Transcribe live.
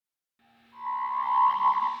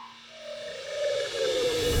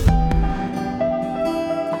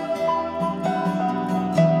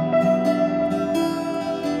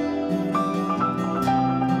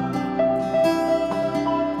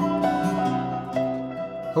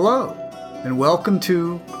Hello, and welcome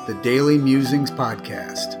to the Daily Musings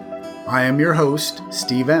podcast. I am your host,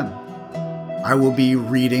 Steve M. I will be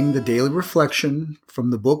reading the daily reflection from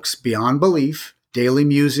the books Beyond Belief, Daily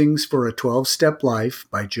Musings for a 12-Step Life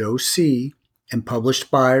by Joe C., and published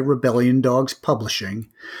by Rebellion Dogs Publishing,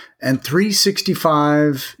 and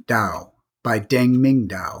 365 Tao by Deng Ming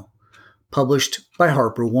Dao, published by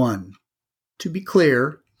Harper One. To be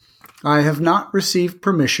clear, I have not received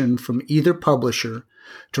permission from either publisher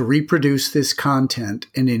to reproduce this content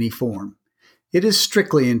in any form. It is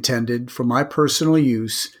strictly intended for my personal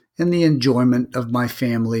use and the enjoyment of my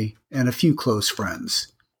family and a few close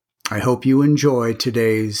friends. I hope you enjoy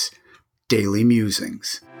today's Daily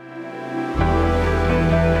Musings.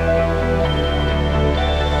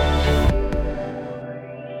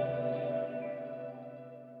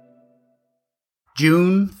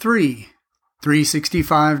 June 3,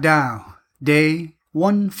 365 Tao, Day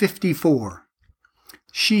 154.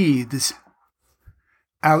 Sheaths.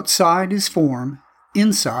 Outside is form,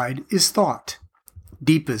 inside is thought.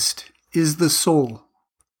 Deepest is the soul.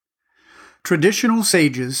 Traditional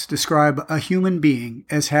sages describe a human being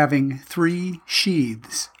as having 3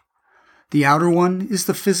 sheaths. The outer one is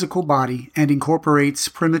the physical body and incorporates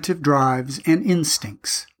primitive drives and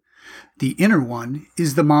instincts. The inner one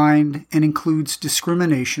is the mind and includes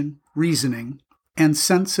discrimination, reasoning, and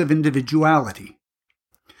sense of individuality.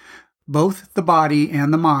 Both the body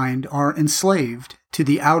and the mind are enslaved to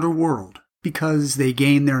the outer world because they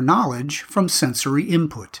gain their knowledge from sensory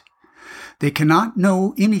input. They cannot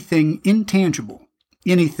know anything intangible,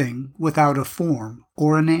 anything without a form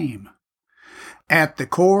or a name. At the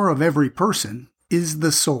core of every person is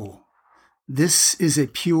the soul. This is a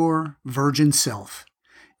pure, virgin self.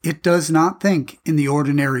 It does not think in the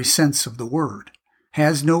ordinary sense of the word,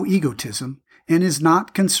 has no egotism, and is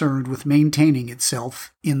not concerned with maintaining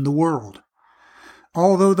itself in the world.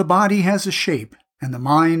 Although the body has a shape and the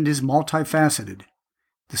mind is multifaceted,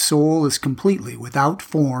 the soul is completely without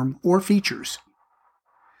form or features.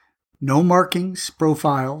 No markings,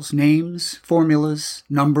 profiles, names, formulas,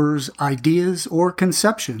 numbers, ideas, or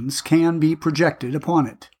conceptions can be projected upon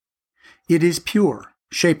it. It is pure,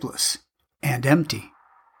 shapeless, and empty.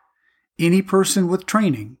 Any person with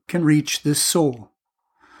training can reach this soul.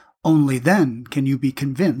 Only then can you be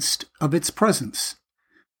convinced of its presence.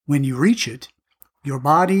 When you reach it, your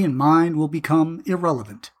body and mind will become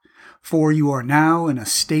irrelevant, for you are now in a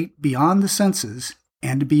state beyond the senses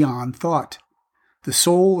and beyond thought. The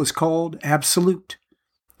soul is called absolute,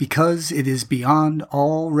 because it is beyond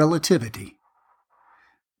all relativity.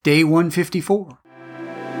 Day 154.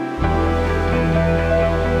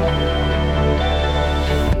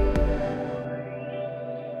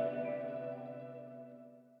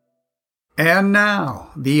 And now,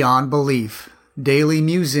 Beyond Belief, Daily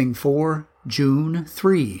Musing for June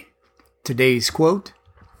 3. Today's quote: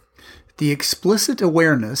 "The explicit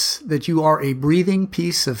awareness that you are a breathing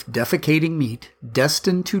piece of defecating meat,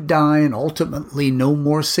 destined to die and ultimately no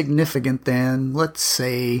more significant than, let's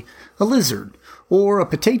say, a lizard or a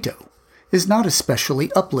potato, is not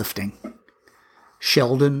especially uplifting."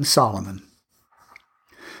 Sheldon Solomon.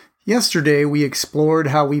 Yesterday, we explored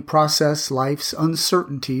how we process life's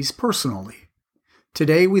uncertainties personally.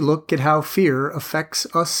 Today, we look at how fear affects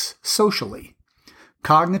us socially.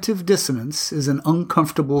 Cognitive dissonance is an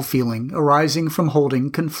uncomfortable feeling arising from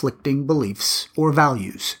holding conflicting beliefs or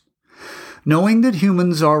values. Knowing that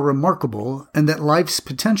humans are remarkable and that life's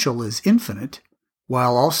potential is infinite,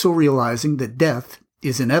 while also realizing that death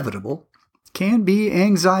is inevitable, can be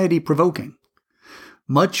anxiety-provoking.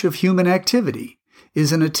 Much of human activity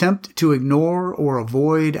is an attempt to ignore or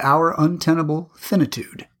avoid our untenable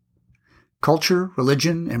finitude. Culture,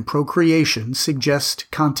 religion, and procreation suggest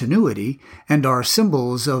continuity and are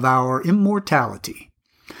symbols of our immortality.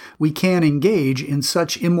 We can engage in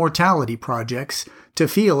such immortality projects to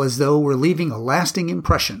feel as though we're leaving a lasting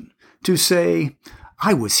impression, to say,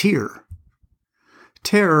 "I was here."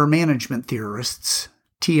 Terror management theorists,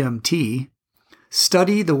 TMT,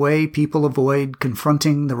 study the way people avoid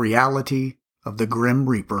confronting the reality of the Grim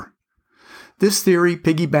Reaper. This theory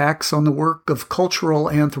piggybacks on the work of cultural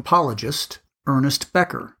anthropologist Ernest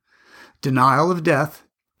Becker. Denial of Death,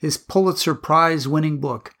 his Pulitzer Prize-winning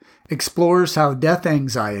book, explores how death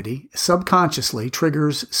anxiety subconsciously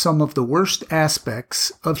triggers some of the worst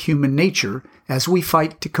aspects of human nature as we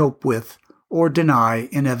fight to cope with or deny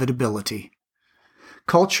inevitability.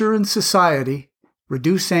 Culture and society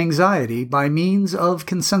reduce anxiety by means of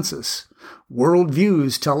consensus.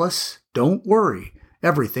 Worldviews tell us, "Don't worry,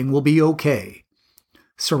 everything will be okay."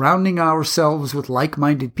 Surrounding ourselves with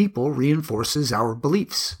like-minded people reinforces our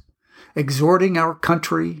beliefs. exhorting our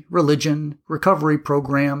country, religion, recovery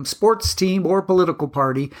program, sports team, or political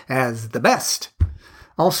party as the best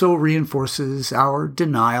also reinforces our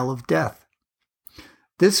denial of death.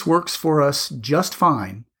 This works for us just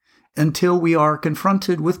fine until we are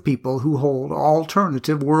confronted with people who hold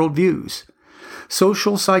alternative worldviews.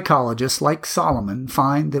 Social psychologists like Solomon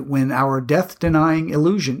find that when our death-denying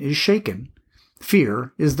illusion is shaken,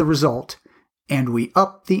 fear is the result, and we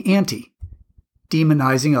up the ante,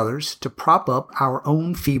 demonizing others to prop up our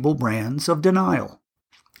own feeble brands of denial.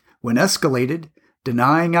 When escalated,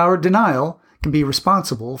 denying our denial can be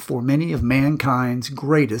responsible for many of mankind's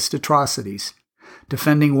greatest atrocities.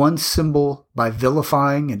 Defending one symbol by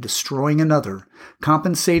vilifying and destroying another,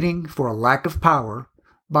 compensating for a lack of power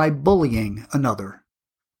by bullying another.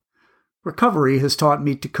 Recovery has taught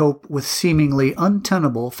me to cope with seemingly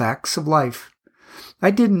untenable facts of life.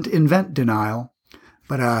 I didn't invent denial,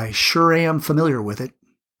 but I sure am familiar with it.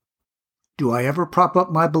 Do I ever prop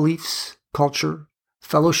up my beliefs, culture,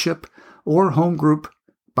 fellowship, or home group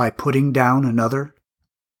by putting down another?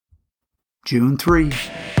 June 3.